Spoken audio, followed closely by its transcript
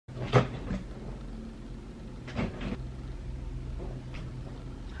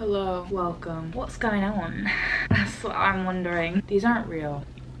Hello, welcome. What's going on? That's what I'm wondering. These aren't real,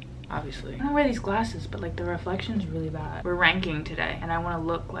 obviously. I don't wear these glasses, but like the reflection's really bad. We're ranking today, and I want to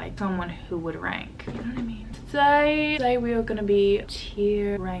look like someone who would rank. You know what I mean? Today we are gonna be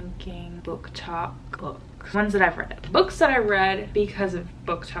tier ranking BookTok books. Ones that I've read. Books that I read because of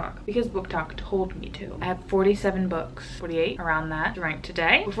BookTok. Because BookTok told me to. I have 47 books, 48, around that, to rank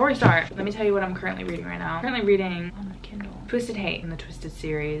today. Before we start, let me tell you what I'm currently reading right now. I'm currently reading on my Kindle Twisted Hate in the Twisted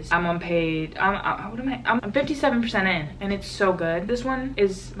series. I'm on page, I'm 57% in, and it's so good. This one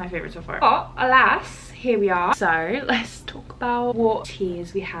is my favorite so far. Oh, alas, here we are. So let's talk about what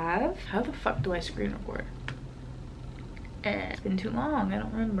tiers we have. How the fuck do I screen record? It's been too long, I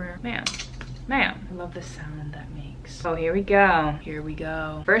don't remember. Ma'am, I love the sound that makes. Oh, here we go. Here we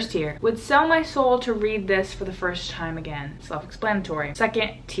go. First tier. Would sell my soul to read this for the first time again. Self-explanatory.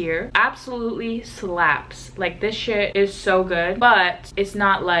 Second tier. Absolutely slaps. Like, this shit is so good, but it's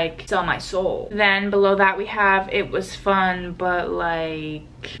not like sell my soul. Then below that we have it was fun, but like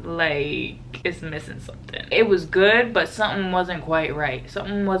it's missing something. It was good, but something wasn't quite right.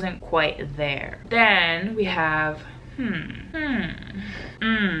 Something wasn't quite there. Then we have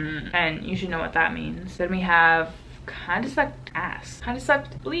and you should know what that means. Then we have kinda sucked ass. Kinda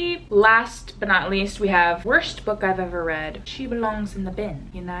sucked bleep. Last but not least, we have worst book I've ever read. She Belongs in the Bin,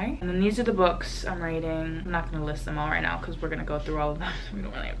 you know? And then these are the books I'm reading. I'm not gonna list them all right now because we're gonna go through all of them. We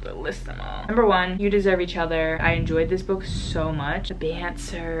don't really have to list them all. Number 1, You Deserve Each Other. I enjoyed this book so much. The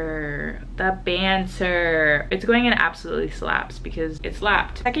banter. It's going in absolutely slaps because it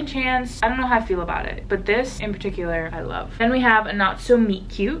slapped. Second Chance, I don't know how I feel about it, but this in particular, I love. Then we have A Not So Meet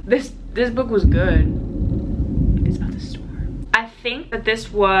Cute. This book was good. It's about the storm. I think that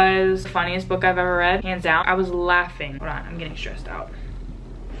this was the funniest book I've ever read, hands down. I was laughing. Hold on, I'm getting stressed out.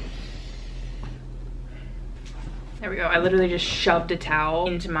 There we go. I literally just shoved a towel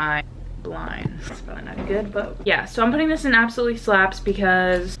into my blind. It's probably not good, but yeah. So I'm putting this in absolutely slaps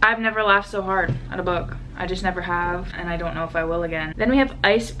because I've never laughed so hard at a book. I just never have, and I don't know if I will again. Then we have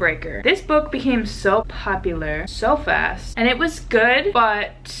Icebreaker. This book became so popular so fast, and it was good,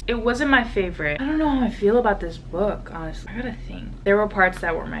 but it wasn't my favorite. I don't know how I feel about this book, honestly. I gotta think. There were parts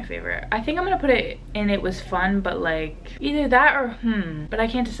that were my favorite. I think I'm gonna put it in it was fun, but like either that or but I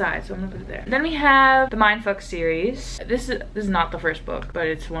can't decide, so I'm gonna put it there. Then we have the Mindfuck series. This is not the first book, but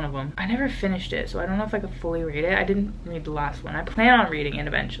it's one of them. I never finished it, so I don't know if I could fully read it. I didn't read the last one. I plan on reading it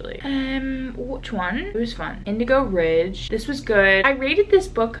eventually. Which one? It was fun. Indigo Ridge. This was good. I rated this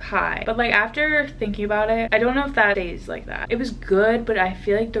book high, but like after thinking about it, I don't know if that stays like that. It was good, but I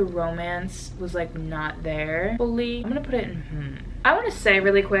feel like the romance was like not there fully. I'm gonna put it in I want to say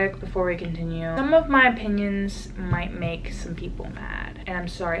really quick before we continue, some of my opinions might make some people mad, and I'm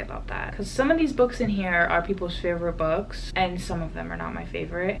sorry about that, because some of these books in here are people's favorite books, and some of them are not my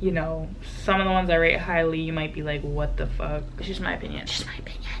favorite. You know, some of the ones I rate highly, you might be like, what the fuck? It's just my opinion. It's just my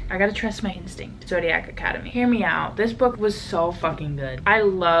opinion. I gotta trust my instinct. Zodiac Academy. Hear me out. This book was so fucking good. I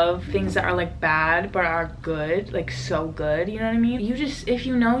love things that are like bad, but are good. Like so good, you know what I mean? You just, if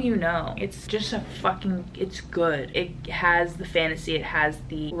you know, you know. It's just a fucking, it's good. It has the fantasy, it has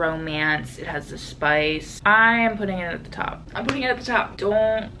the romance, it has the spice. I am putting it at the top. I'm putting it at the top.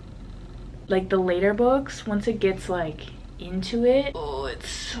 Don't, like the later books, once it gets like into it, oh, it's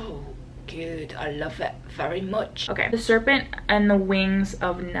so good. I love it very much. Okay, The Serpent and the Wings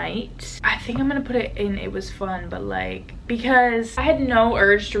of Night. I think I'm gonna put it in It Was Fun, but like because I had no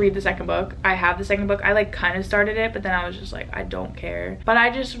urge to read the second book. I have the second book. I like kind of started it, but then I was just like, I don't care. But I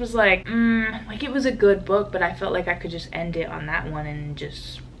just was like like it was a good book, but I felt like I could just end it on that one and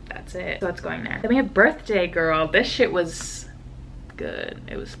just that's it. So it's going there. Then we have Birthday Girl. This shit was good.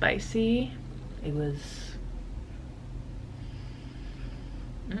 It was spicy. It was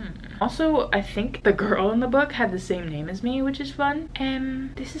Also, I think the girl in the book had the same name as me, which is fun.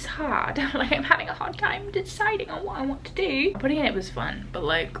 This is hard. Like, I'm having a hard time deciding on what I want to do. Putting in It Was Fun, but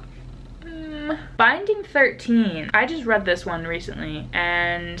like, Binding 13. I just read this one recently,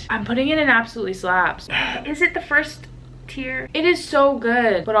 and I'm putting it in absolutely slaps. Is it the first tier? It is so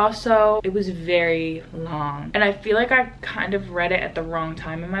good, but also it was very long, and I feel like I kind of read it at the wrong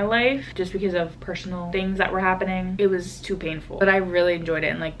time in my life just because of personal things that were happening. It was too painful, but I really enjoyed it,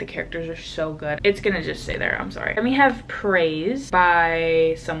 and like the characters are so good. It's gonna just stay there, I'm sorry. Then we have Praise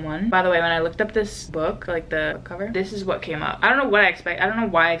by someone. By the way, when I looked up this book, like the cover, this is what came up. I don't know what I expect. I don't know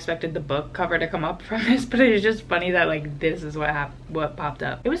why I expected the book cover to come up from this, but it was just funny that like this is what popped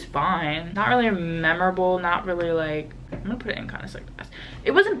up. It was fine, not really memorable, not really like, I'm gonna put it in kind of like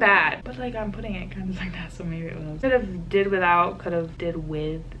It wasn't bad, but like I'm putting it kind of like that, so maybe it was. Could have did without, could have did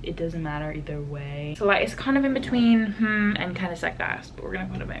with. It doesn't matter either way. So like it's kind of in between and kind of suck ass, but we're gonna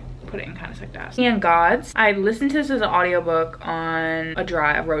put it in kind of suck ass. And Gods. I listened to this as an audiobook on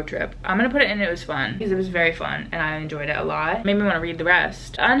a road trip. I'm gonna put it in It Was Fun because it was very fun and I enjoyed it a lot. Made me want to read the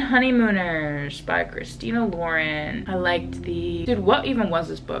rest. Unhoneymooners by Christina Lauren. I liked the, dude, what even was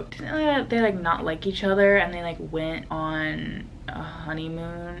this book? Didn't they like not like each other and they like went on a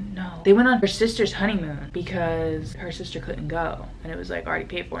honeymoon? No, they went on her sister's honeymoon because her sister couldn't go and it was like already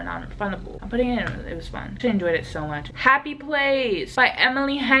paid for, non-refundable. I'm putting it in It Was Fun. I enjoyed it so much. Happy Place by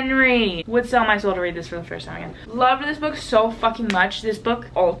Emily Henry. Would sell my soul to read this for the first time again. Loved this book so fucking much. This book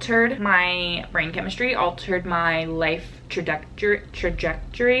altered my brain chemistry, altered my life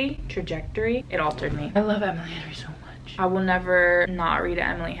trajectory. It altered me. I love Emily Henry so much. I will never not read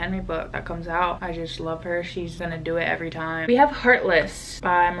an Emily Henry book that comes out. I just love her. She's gonna do it every time. We have Heartless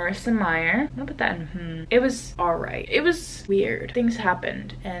by Marissa Meyer. I'm gonna put that in It was alright. It was weird. Things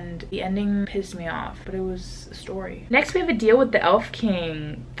happened and the ending pissed me off, but it was a story. Next we have A Deal with the Elf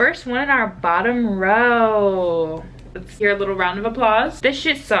King. First one in our bottom row. Let's hear a little round of applause. This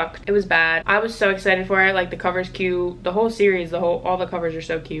shit sucked. It was bad. I was so excited for it. Like the cover's cute. The whole series, all the covers are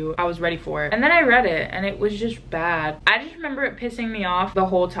so cute. I was ready for it. And then I read it and it was just bad. I just remember it pissing me off the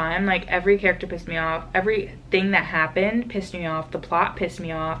whole time. Like every character pissed me off. Everything that happened pissed me off. The plot pissed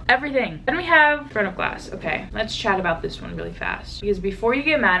me off. Everything. Then we have Front of Glass. Okay, let's chat about this one really fast. Because before you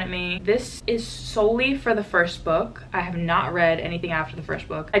get mad at me, this is solely for the first book. I have not read anything after the first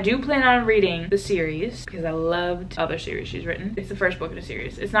book. I do plan on reading the series because I loved other series she's written. It's the first book in a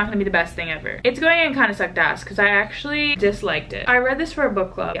series. It's not gonna be the best thing ever. It's going in kind of sucked ass because I actually disliked it. I read this for a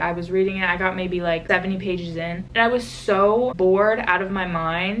book club. I was reading it. I got maybe like 70 pages in and I was so bored out of my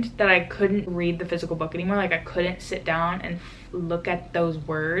mind that I couldn't read the physical book anymore. Like I couldn't sit down and look at those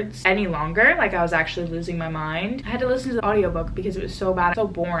words any longer. Like I was actually losing my mind. I had to listen to the audiobook because it was so bad, so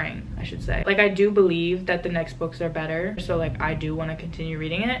boring, I should say. Like I do believe that the next books are better, so like I do want to continue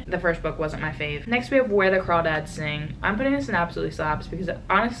reading it. The first book wasn't my fave. Next we have Where the Crawdads Sing. I'm putting this in absolutely slaps because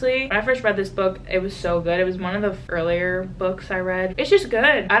honestly when I first read this book it was so good. It was one of the earlier books I read. It's just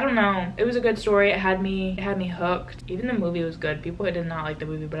good. I don't know, it was a good story. It had me hooked. Even the movie was good. People did not like the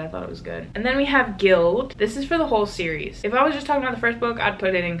movie, but I thought it was good. And then we have Guild. This is for the whole series. If I was just talking about the first book, I'd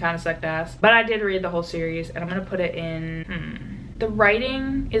put it in kind of sucked ass, but I did read the whole series and I'm gonna put it in the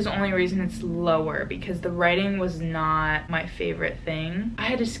writing is the only reason it's lower because the writing was not my favorite thing. I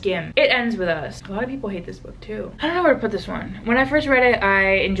had to skim. It Ends With Us. A lot of people hate this book too. I don't know where to put this one. When I first read it,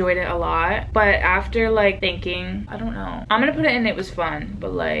 I enjoyed it a lot, but after like thinking, I don't know. I'm gonna put it in It Was Fun,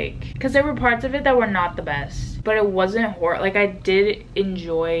 but like, because there were parts of it that were not the best, but it wasn't horror. Like I did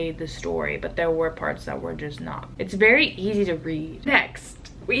enjoy the story, but there were parts that were just not. It's very easy to read. Next,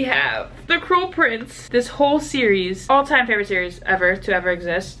 we have The Cruel Prince. This whole series, all-time favorite series ever to ever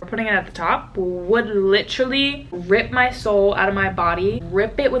exist. We're putting it at the top. Would literally rip my soul out of my body,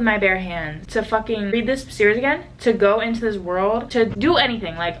 rip it with my bare hands to fucking read this series again, to go into this world, to do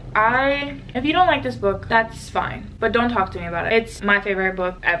anything. Like if you don't like this book, that's fine, but don't talk to me about it. It's my favorite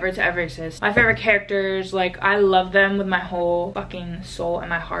book ever to ever exist. My favorite characters, like I love them with my whole fucking soul and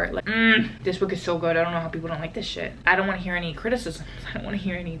my heart. Like this book is so good. I don't know how people don't like this shit. I don't want to hear any criticisms. I don't want to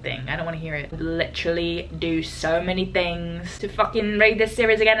hear anything. I don't want to hear it. Literally do so many things to fucking read this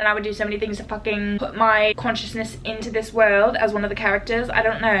series again, and I would do so many things to fucking put my consciousness into this world as one of the characters. I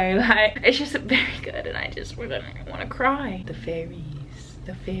don't know, like it's just very good and I just want to cry. The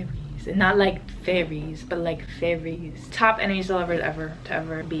fairies, and not like fairies, but like fairies. Top enemies lovers ever to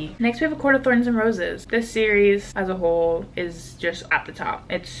ever be. Next we have A Court of Thorns and Roses. This series as a whole is just at the top.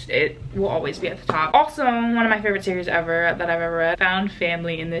 It will always be at the top. Also one of my favorite series ever that I've ever read. Found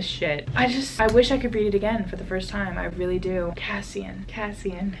family in this shit. I wish I could read it again for the first time. I really do. Cassian,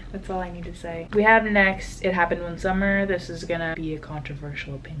 that's all I need to say. We have next It Happened One Summer. This is gonna be a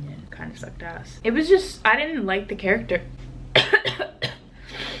controversial opinion. Kind of sucked ass. It was just, I didn't like the character.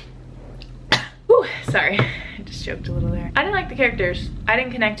 Sorry, I just choked a little there. I didn't like the characters. I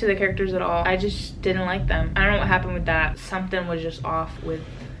didn't connect to the characters at all. I just didn't like them. I don't know what happened with that. Something was just off with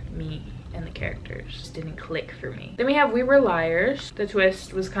me and the characters. Just didn't click for me. Then we have We Were Liars. The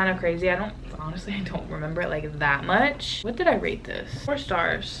twist was kind of crazy. Honestly, I don't remember it like that much. What did I rate this? 4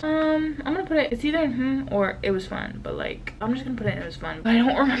 stars. I'm gonna put it, it's either or It Was Fun, but like, I'm just gonna put it in It Was Fun. But I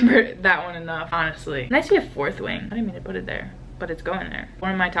don't remember that one enough, honestly. Next we have Fourth Wing. I didn't mean to put it there, but it's going there.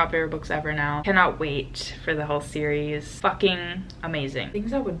 One of my top favorite books ever now. Cannot wait for the whole series. Fucking amazing.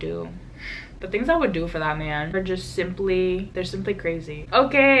 Things I would do. The things I would do for that man are just simply, they're simply crazy.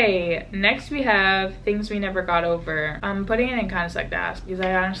 Okay, next we have Things We Never Got Over. I'm putting it in Kinda Sucked Ass because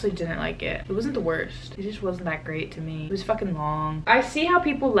I honestly didn't like it. It wasn't the worst. It just wasn't that great to me. It was fucking long. I see how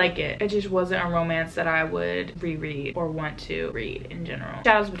people like it. It just wasn't a romance that I would reread or want to read in general.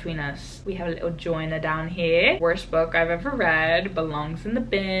 Shadows Between Us. We have a little joiner down here. Worst book I've ever read. Belongs in the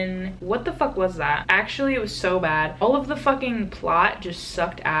bin. What the fuck was that? Actually, it was so bad. All of the fucking plot just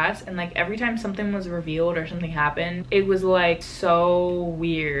sucked ass, and like every time something was revealed or something happened, it was like so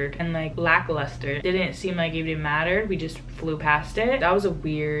weird and like lackluster. It didn't seem like it even mattered. We just flew past it. That was a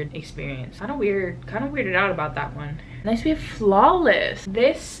weird experience. Kind of weirded out about that one. Next we have Flawless.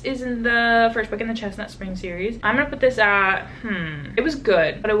 This isn't the first book in the Chestnut Spring series. I'm gonna put this at, it was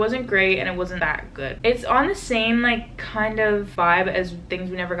good, but it wasn't great and it wasn't that good. It's on the same like kind of vibe as Things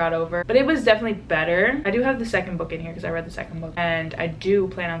We Never Got Over, but it was definitely better. I do have the second book in here because I read the second book, and I do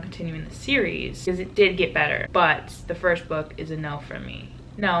plan on continuing the series because it did get better, but the first book is a no for me.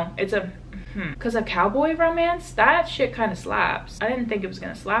 No, it's a because a cowboy romance, that shit kind of slaps. I didn't think it was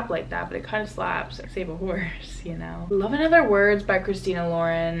gonna slap like that, but it kind of slaps. Like Save a Horse, you know. Love in Other Words by Christina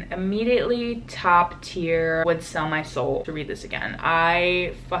Lauren. Immediately top tier. Would sell my soul to read this again.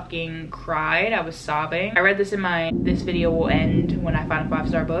 I fucking cried. I was sobbing. I read this in my This Video Will End When I Find a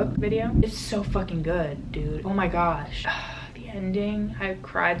 5-Star Book video. It's so fucking good, dude. Oh my gosh. Ending, I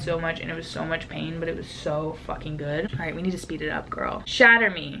cried so much and it was so much pain, but it was so fucking good. All right, we need to speed it up, girl. Shatter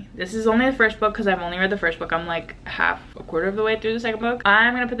Me. This is only the first book because I've only read the first book. I'm like a quarter of the way through the second book.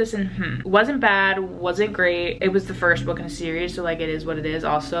 I'm gonna put this in It wasn't bad, wasn't great. It was the first book in a series, so like it is what it is.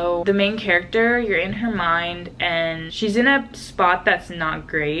 Also, the main character, you're in her mind and she's in a spot that's not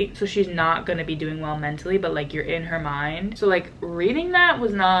great, so she's not gonna be doing well mentally, but like you're in her mind. So like reading that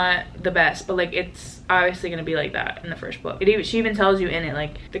was not the best, but like it's obviously gonna be like that in the first book. She even tells you in it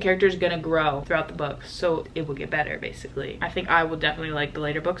like the character is gonna grow throughout the book, so it will get better basically. I think I will definitely like the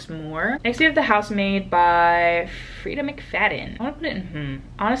later books more. Next we have The Housemaid by Frida McFadden. I want to put it in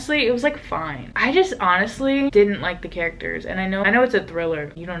Honestly, it was like fine. I just honestly didn't like the characters, and I know it's a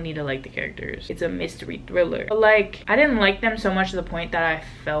thriller. You don't need to like the characters. It's a mystery thriller, but like I didn't like them so much to the point that I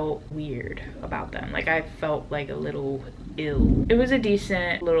felt weird about them. Like I felt like a little ill. It was a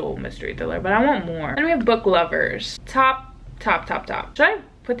decent little mystery thriller, but I want more. Then we have Book Lovers. Top. Should I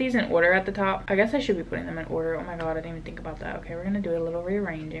put these in order at the top? I guess I should be putting them in order. Oh my god, I didn't even think about that. Okay, we're gonna do a little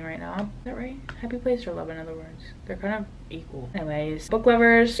rearranging right now. Is that right? Happy Place or Love in Other Words? They're kind of equal. Anyways, Book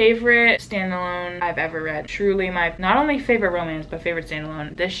Lovers, favorite standalone I've ever read. Truly my not only favorite romance, but favorite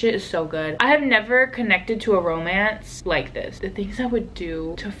standalone. This shit is so good. I have never connected to a romance like this. The things I would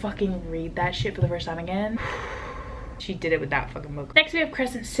do to fucking read that shit for the first time again. She did it with that fucking book. Next we have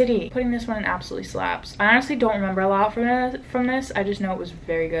Crescent City. Putting this one in absolutely slaps. I honestly don't remember a lot from this. I just know it was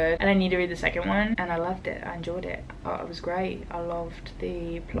very good and I need to read the second one, and I loved it. I enjoyed it. It was great. I loved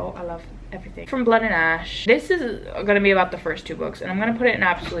the plot. I loved everything. From Blood and Ash. This is gonna be about the first two books, and I'm gonna put it in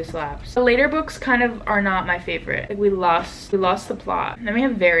absolutely slaps. The later books kind of are not my favorite. Like we lost the plot. And then we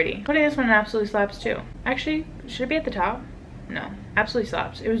have Verity. Putting this one in absolutely slaps too. Actually, should it be at the top? No, absolutely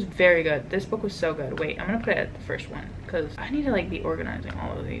slaps. It was very good. This book was so good. Wait, I'm gonna put it at the first one because I need to like be organizing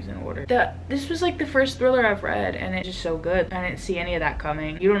all of these in order. This was like the first thriller I've read, and it's just so good. I didn't see any of that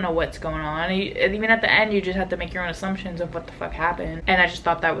coming. You don't know what's going on. Even at the end, you just have to make your own assumptions of what the fuck happened, and I just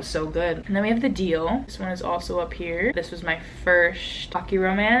thought that was so good. And then we have The Deal. This one is also up here. This was my first hockey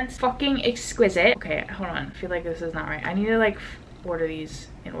romance. Fucking exquisite. Okay, hold on. I feel like this is not right. I need to like order these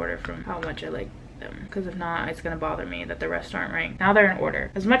in order from how much I like them, because if not, it's gonna bother me that the rest aren't ranked. Now they're in order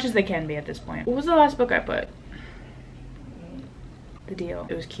as much as they can be at this point. What was the last book I put? The Deal.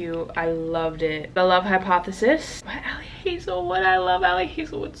 It was cute. I loved it. The Love Hypothesis by Ali Hazelwood. I love Ali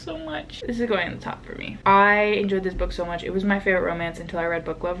Hazelwood so much. This is going on the top for me. I enjoyed this book so much. It was my favorite romance until I read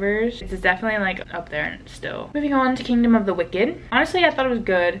Book Lovers. It's definitely like up there still. Moving on to Kingdom of the Wicked. Honestly, I thought it was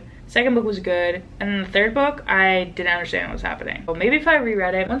good. Second book was good, and then the third book I didn't understand what was happening. But maybe if I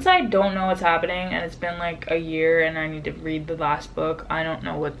reread it, once I don't know what's happening and it's been like a year and I need to read the last book, I don't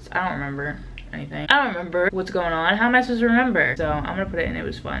remember anything. I don't remember what's going on. How am I supposed to remember? So I'm gonna put it in It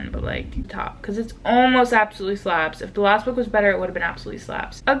Was Fun, but like top, because it's almost absolutely slaps. If the last book was better, it would have been absolutely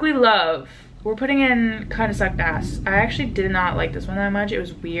slaps. Ugly Love. We're putting in Kinda Sucked Ass. I actually did not like this one that much. It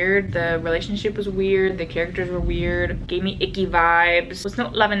was weird. The relationship was weird. The characters were weird. Gave me icky vibes. Was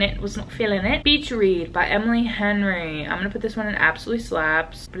not loving it. Was not feeling it. Beach Read by Emily Henry. I'm gonna put this one in absolutely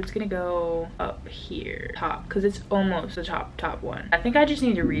slaps, but it's gonna go up here. Top, because it's almost the top one. I think I just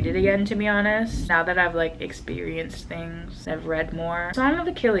need to read it again, to be honest. Now that I've like experienced things, I've read more. Song of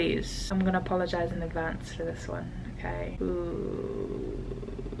Achilles. I'm gonna apologize in advance for this one, okay? Ooh.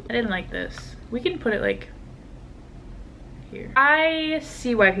 I didn't like this. We can put it like here. I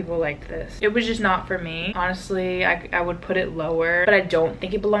see why people liked this. It was just not for me. Honestly, I would put it lower, but I don't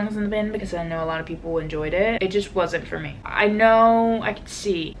think it belongs in the bin because I know a lot of people enjoyed it. It just wasn't for me. I know, I could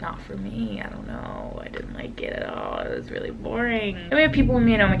see, not for me. I don't know. I didn't like it at all. It was really boring. And we have People with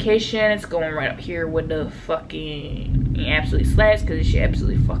Me on Vacation. It's going right up here with the fucking absolutely slaps because she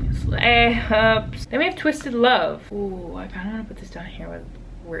absolutely fucking slaps. Then we have Twisted Love. Ooh, I kind of want to put this down here with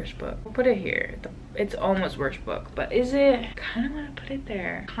worst book. We'll put it here. It's almost worst book, but is it? Kind of want to put it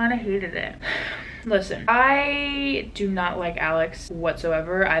there. Kind of hated it. Listen, I do not like Alex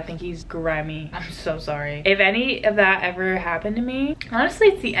whatsoever. I think he's grimy. I'm so sorry. If any of that ever happened to me, honestly,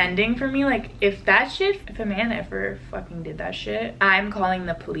 it's the ending for me. Like, if a man ever fucking did that shit, I'm calling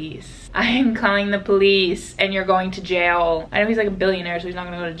the police. I am calling the police and you're going to jail. I know he's like a billionaire, so he's not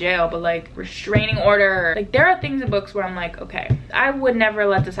gonna go to jail, but like, restraining order. Like, there are things in books where I'm like, okay, I would never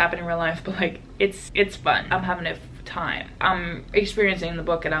let this happen in real life, but like, it's fun. I'm having a time. I'm experiencing the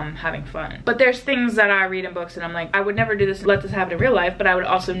book and I'm having fun. But there's things that I read in books and I'm like, I would never do this, let this happen in real life, but I would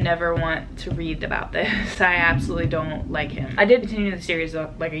also never want to read about this. I absolutely don't like him. I did continue the series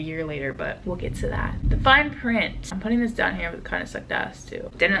up like a year later, but we'll get to that. The Fine Print. I'm putting this down here with kind of sucked ass too.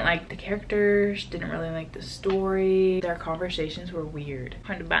 Didn't like the characters, didn't really like the story. Their conversations were weird.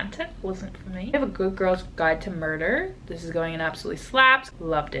 Kind of banter wasn't for me. We have A Good Girl's Guide to Murder. This is going in absolutely slaps.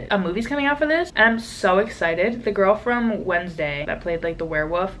 Loved it. A movie's coming out for this and I'm so excited. The girl from Wednesday that played like the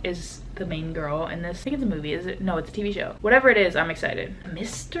werewolf is the main girl in this. I think it's a movie, is it? No, it's a TV show. Whatever it is, I'm excited.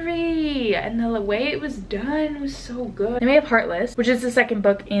 Mystery and the way it was done was so good. Then we have Heartless, which is the second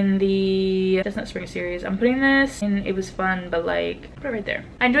book in the Chestnut Spring series. I'm putting this in. It was fun, but like, put it right there.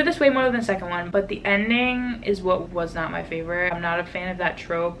 I enjoyed this way more than the second one, but the ending is what was not my favorite. I'm not a fan of that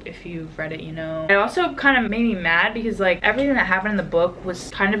trope. If you've read it, you know. It also kind of made me mad because like everything that happened in the book was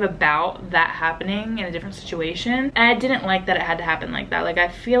kind of about that happening in a different situation, and I didn't like that it had to happen like that. Like, I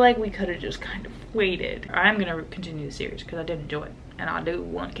feel like we could have just kind of waited. I'm gonna continue the series because I did enjoy it. And I do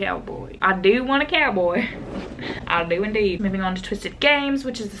want a cowboy. I do want a cowboy. I do indeed. Moving on to Twisted Games,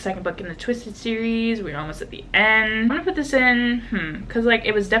 which is the second book in the Twisted series. We're almost at the end. I'm gonna put this in, because like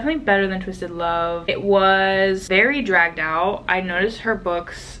it was definitely better than Twisted Love. It was very dragged out. I noticed her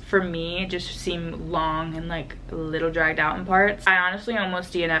books, for me, just seem long and like a little dragged out in parts. I honestly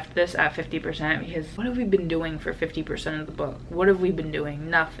almost DNF'd this at 50% because what have we been doing for 50% of the book? What have we been doing?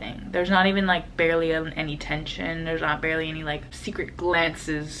 Nothing. There's not even like barely any tension. There's not barely any like secret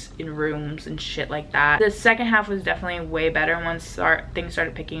glances in rooms and shit like that. The second half was definitely way better once things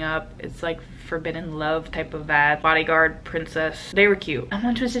started picking up. It's like forbidden love type of vibe. Bodyguard, princess, they were cute. I'm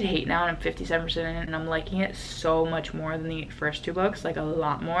on Twisted Hate now and I'm 57% in it and I'm liking it so much more than the first two books, like a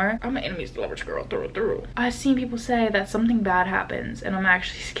lot more. I'm an enemies to lovers girl through and through. I've seen people say that something bad happens and I'm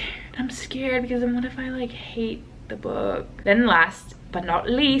actually scared. I'm scared because then what if I like hate the book? Then last but not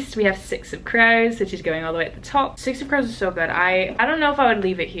least, we have Six of Crows, which is going all the way at the top. Six of Crows is so good. I don't know if I would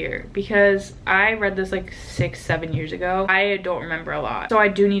leave it here because I read this like 6-7 years ago. I don't remember a lot, so I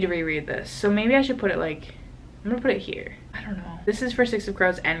do need to reread this. So maybe I should put it like, I'm gonna put it here. I don't know. This is for Six of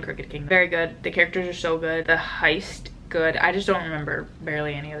Crows and Crooked Kingdom. Very good. The characters are so good. The heist, good. I just don't remember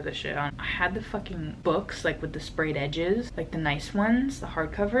barely any of this shit. I had the fucking books like with the sprayed edges, like the nice ones, the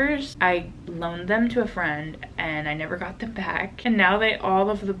hardcovers. I loaned them to a friend and I never got them back, and now all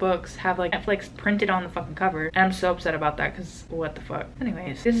of the books have like Netflix printed on the fucking cover, and I'm so upset about that because what the fuck.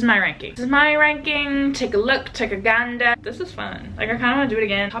 Anyways, this is my ranking. This is my ranking. Take a look, take a gander. This is fun. Like, I kind of want to do it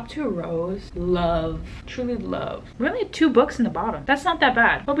again. Top 2 rows. Love. Truly love. We only had 2 books in the bottom. That's not that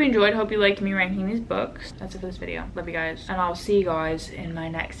bad. Hope you enjoyed. Hope you liked me ranking these books. That's it for this video. Love you guys. And I'll see you guys in my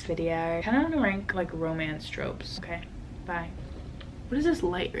next video. I kind of want to rank like romance tropes. Okay, bye. What is this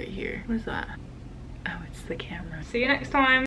light right here? What is that? Oh, it's the camera. See you next time.